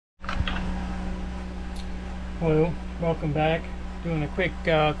Hello, welcome back. Doing a quick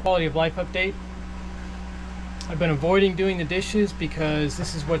quality of life update. I've been avoiding doing the dishes because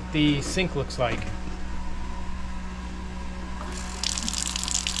this is what the sink looks like.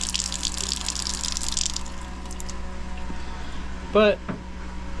 But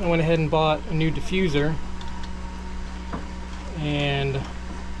I went ahead and bought a new diffuser, and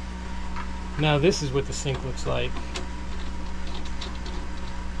now this is what the sink looks like.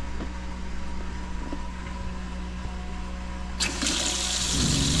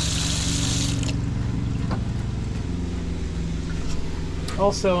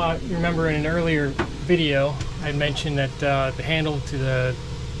 Also, you remember in an earlier video I had mentioned that the handle to the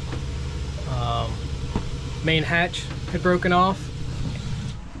main hatch had broken off.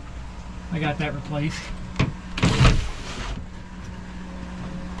 I got that replaced.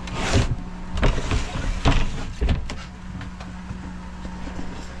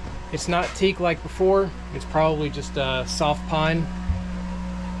 It's not teak like before, it's probably just soft pine.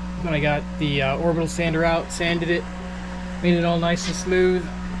 But I got the orbital sander out, sanded it, made it all nice and smooth.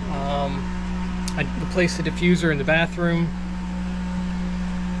 I replaced the diffuser in the bathroom.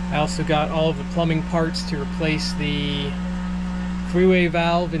 I also got all of the plumbing parts to replace the three-way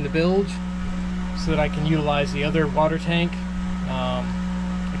valve in the bilge so that I can utilize the other water tank.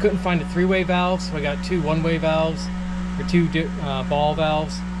 I couldn't find a three-way valve, so I got two one-way valves, or two ball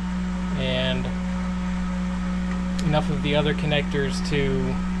valves, and enough of the other connectors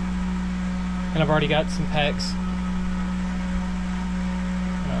to, and I've already got some PEX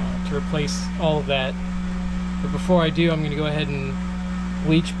to replace all of that. But before I do, I'm going to go ahead and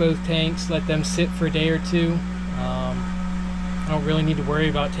bleach both tanks, let them sit for a day or two. I don't really need to worry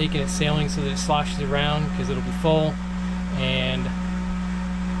about taking it sailing so that it sloshes around, because it'll be full, and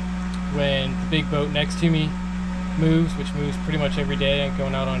when the big boat next to me moves, which moves pretty much every day, I'm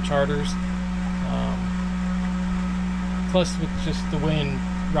going out on charters, plus with just the wind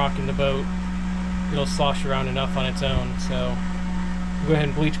rocking the boat, it'll slosh around enough on its own. So I'll go ahead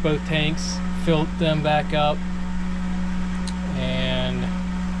and bleach both tanks, fill them back up, and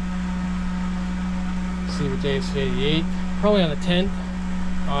see what day is today, the 8th. Probably on the 10th,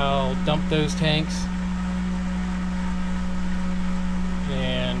 I'll dump those tanks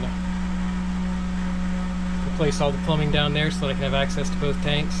and replace all the plumbing down there so that I can have access to both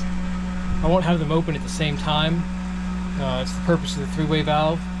tanks. I won't have them open at the same time. It's the purpose of the three-way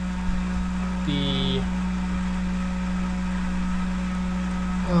valve. The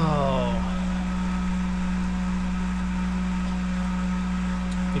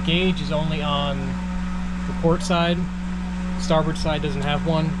gauge is only on the port side. Starboard side doesn't have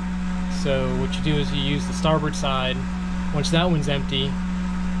one. So what you do is you use the starboard side. Once that one's empty,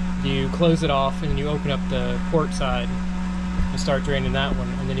 you close it off and you open up the port side and start draining that one,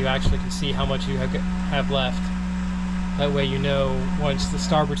 and then you actually can see how much you have left. That way you know once the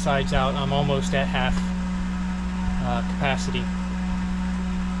starboard side's out, I'm almost at half capacity.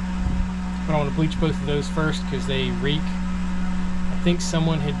 But I want to bleach both of those first because they reek. I think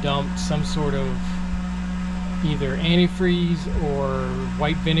someone had dumped some sort of either antifreeze or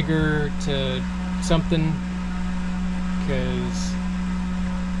white vinegar to something, because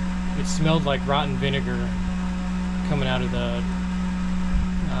it smelled like rotten vinegar coming out of the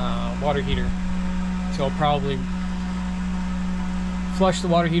water heater. So I'll probably flush the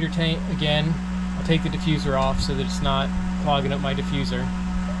water heater tank again. I'll take the diffuser off so that it's not clogging up my diffuser.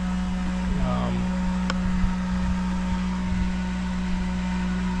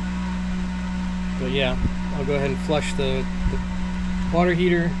 But yeah, I'll go ahead and flush the water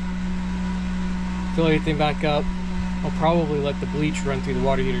heater, fill everything back up. I'll probably let the bleach run through the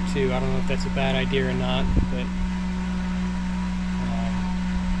water heater too. I don't know if that's a bad idea or not, but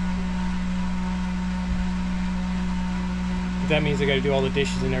that means I got to do all the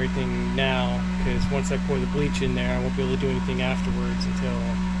dishes and everything now, because once I pour the bleach in there, I won't be able to do anything afterwards until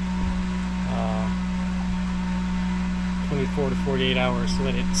 24 to 48 hours to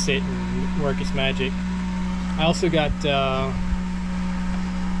let it sit and work its magic. I also got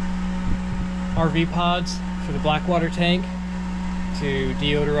RV pods for the Blackwater tank to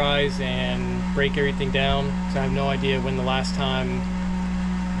deodorize and break everything down, so I have no idea when the last time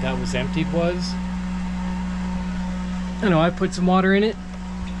that was emptied was. I know I put some water in it.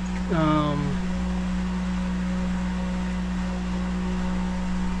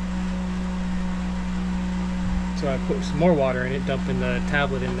 So I put some more water in it, dumping the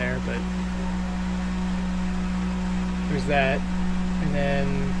tablet in there, but there's that. And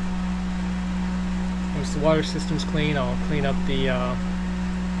then once the water system's clean, I'll clean up the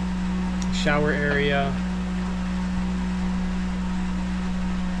shower area,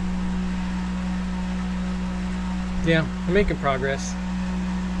 yeah, I'm making progress.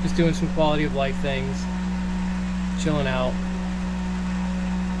 Just doing some quality of life things, chilling out.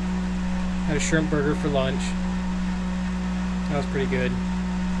 Had a shrimp burger for lunch. That was pretty good.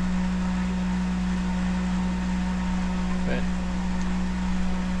 But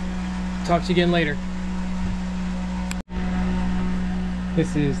talk to you again later.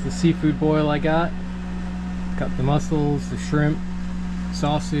 This is the seafood boil I got. Got the mussels, the shrimp,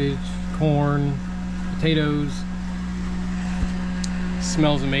 sausage, corn, potatoes.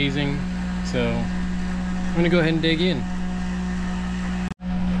 Smells amazing. So I'm gonna go ahead and dig in.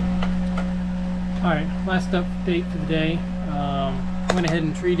 Alright, last update for the day. Went ahead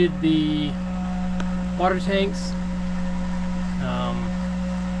and treated the water tanks.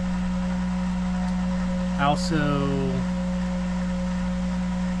 I also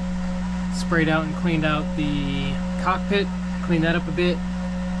sprayed out and cleaned out the cockpit, cleaned that up a bit.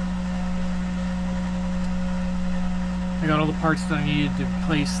 I got all the parts that I needed to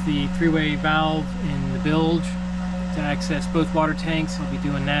replace the three-way valve in the bilge to access both water tanks. I'll be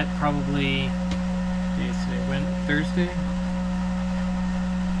doing that probably Thursday.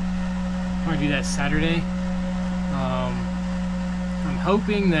 I'll do that Saturday. I'm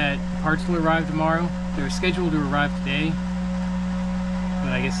hoping that parts will arrive tomorrow. They were scheduled to arrive today,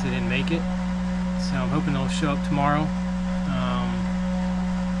 but I guess they didn't make it. So I'm hoping they'll show up tomorrow.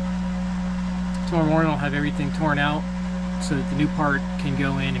 Tomorrow morning I'll have everything torn out so that the new part can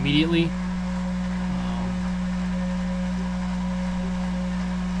go in immediately.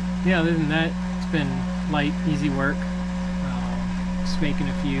 Yeah, other than that, it's been light, easy work. Just making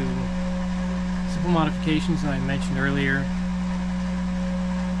a few simple modifications that I mentioned earlier.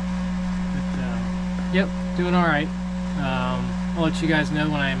 But, yep, doing alright. I'll let you guys know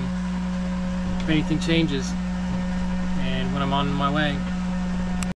when if anything changes and when I'm on my way.